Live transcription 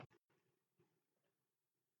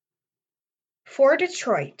For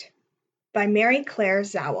Detroit by Mary Claire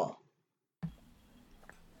Zowell.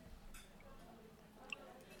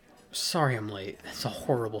 Sorry I'm late. It's a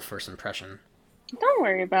horrible first impression. Don't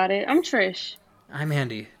worry about it. I'm Trish. I'm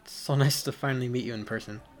Andy. It's so nice to finally meet you in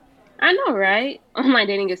person. I know, right? Online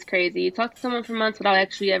dating is crazy. You talk to someone for months without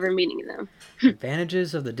actually ever meeting them.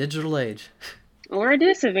 Advantages of the digital age. Or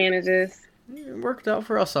disadvantages. It worked out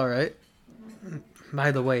for us alright.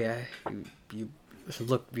 By the way, you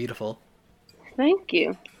look beautiful. Thank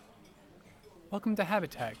you. Welcome to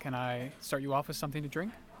Habitat. Can I start you off with something to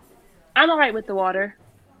drink? I'm alright with the water.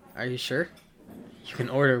 Are you sure? You can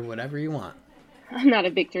order whatever you want. I'm not a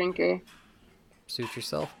big drinker. Suit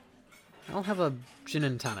yourself. I'll have a gin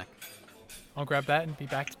and tonic. I'll grab that and be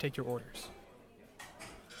back to take your orders.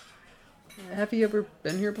 Have you ever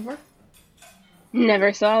been here before?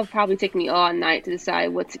 Never, so it'll probably take me all night to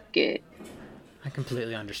decide what to get. I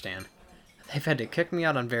completely understand. They've had to kick me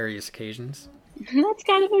out on various occasions. That's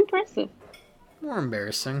kind of impressive. More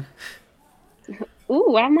embarrassing.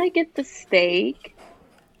 Ooh, I might get the steak.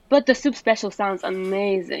 But the soup special sounds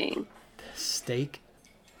amazing. Steak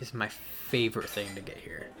is my favorite thing to get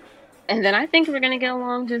here. And then I think we're gonna get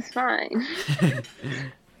along just fine.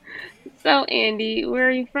 So, Andy, where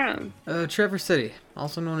are you from? Traverse City,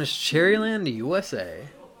 also known as Cherryland, USA.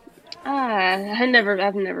 I've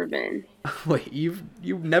never been. Wait, you've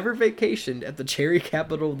never vacationed at the cherry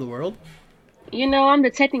capital of the world? You know, I'm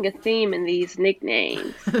detecting a theme in these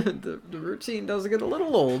nicknames. the routine does get a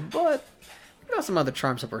little old, but we got some other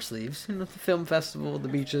charms up our sleeves. You know, the film festival, the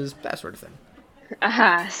beaches, that sort of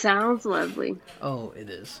thing. Sounds lovely. Oh, it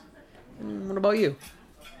is. And what about you?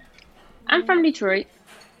 I'm from Detroit.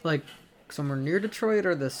 Like, somewhere near Detroit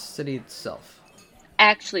or the city itself?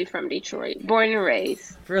 Actually from Detroit. Born and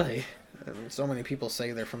raised. Really? I mean, so many people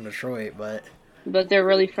say they're from Detroit, but But they're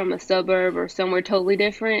really from a suburb or somewhere totally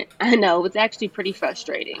different. I know, it's actually pretty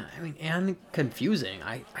frustrating. I mean, and confusing.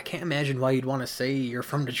 I can't imagine why you'd want to say you're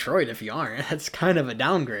from Detroit if you aren't. That's kind of a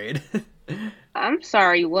downgrade. I'm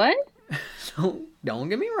sorry, what? So, don't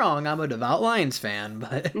get me wrong, I'm a devout Lions fan,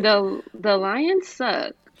 but The Lions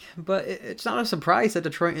suck. it's not a surprise that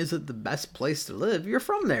Detroit isn't the best place to live. You're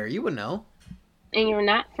from there, you would know. And you're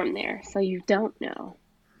not from there, so you don't know.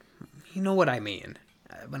 You know what I mean.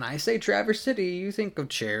 When I say Traverse City, you think of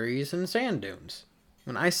cherries and sand dunes.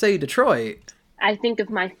 When I say Detroit, I think of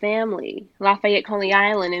my family, Lafayette, Coney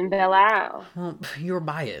Island, and Belle Isle. well, you're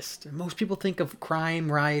biased. Most people think of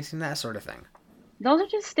crime, riots, and that sort of thing. Those are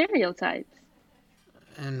just stereotypes.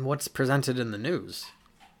 And what's presented in the news?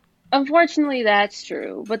 Unfortunately, that's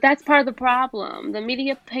true, but that's part of the problem. The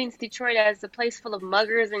media paints Detroit as a place full of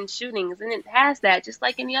muggers and shootings, and it has that, just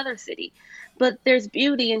like any other city. But there's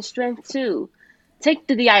beauty and strength, too. Take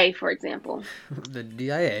the DIA, for example. The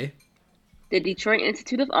DIA? The Detroit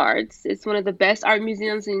Institute of Arts. It's one of the best art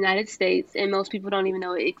museums in the United States, and most people don't even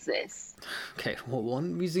know it exists. Okay, well,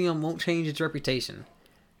 one museum won't change its reputation.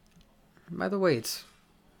 By the way, it's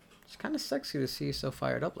kind of sexy to see you so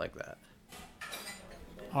fired up like that.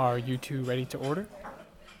 Are you two ready to order?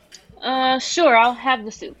 Sure, I'll have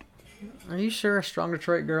the soup. Are you sure a strong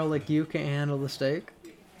Detroit girl like you can't handle the steak?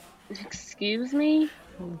 Excuse me?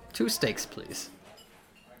 2 steaks, please.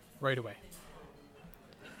 Right away.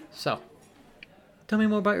 So, tell me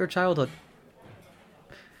more about your childhood.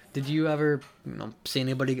 Did you ever, see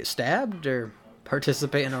anybody get stabbed or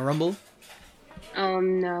participate in a rumble?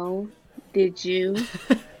 No. Did you?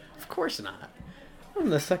 Of course not.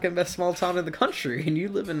 I'm the second best small town in the country, and you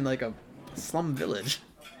live in like a slum village.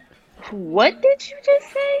 What did you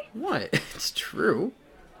just say? What? It's true.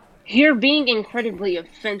 You're being incredibly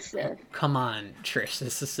offensive. Come on, Trish.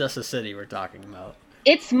 This is just a city we're talking about.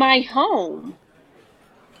 It's my home.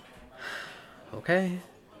 Okay.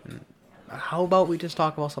 How about we just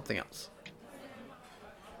talk about something else?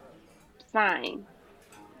 Fine.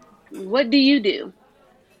 What do you do?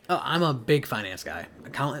 Oh, I'm a big finance guy.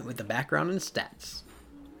 Accountant with a background in stats.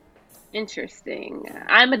 Interesting.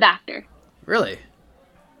 I'm a doctor. Really?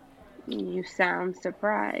 You sound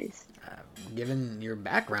surprised. Given your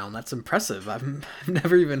background, that's impressive. I've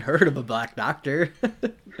never even heard of a black doctor.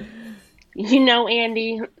 You know,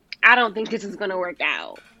 Andy, I don't think this is gonna work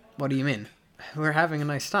out. What do you mean? We're having a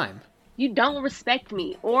nice time. You don't respect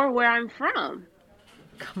me or where I'm from.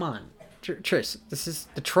 Come on. Trish, this is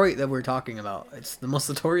Detroit that we're talking about. It's the most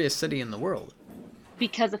notorious city in the world.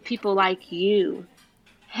 Because of people like you.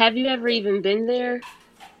 Have you ever even been there?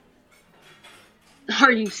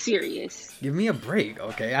 Are you serious? Give me a break,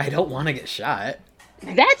 okay? I don't want to get shot.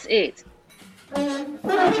 That's it.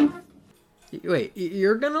 Wait,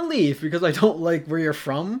 you're gonna leave because I don't like where you're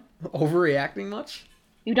from? Overreacting much?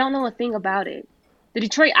 You don't know a thing about it. The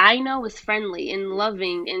Detroit I know is friendly and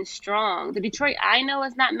loving and strong. The Detroit I know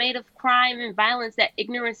is not made of crime and violence that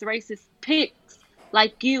ignorant racist pigs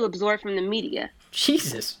like you absorb from the media.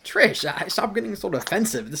 Jesus, Trish, stop getting so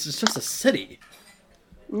defensive. This is just a city.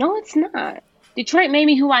 No, it's not. Detroit made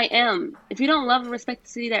me who I am. If you don't love and respect the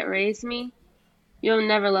city that raised me, you'll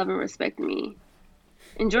never love and respect me.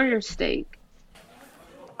 Enjoy your steak.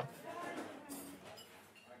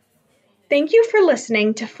 Thank you for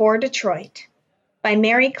listening to For Detroit by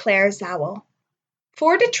Mary Claire Zowell.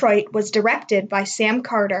 For Detroit was directed by Sam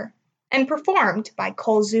Carter and performed by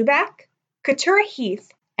Cole Zubak, Katura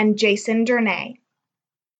Heath, and Jason Durnay.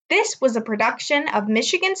 This was a production of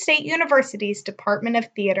Michigan State University's Department of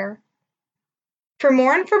Theater. For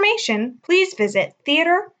more information, please visit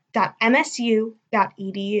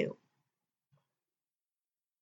theater.msu.edu.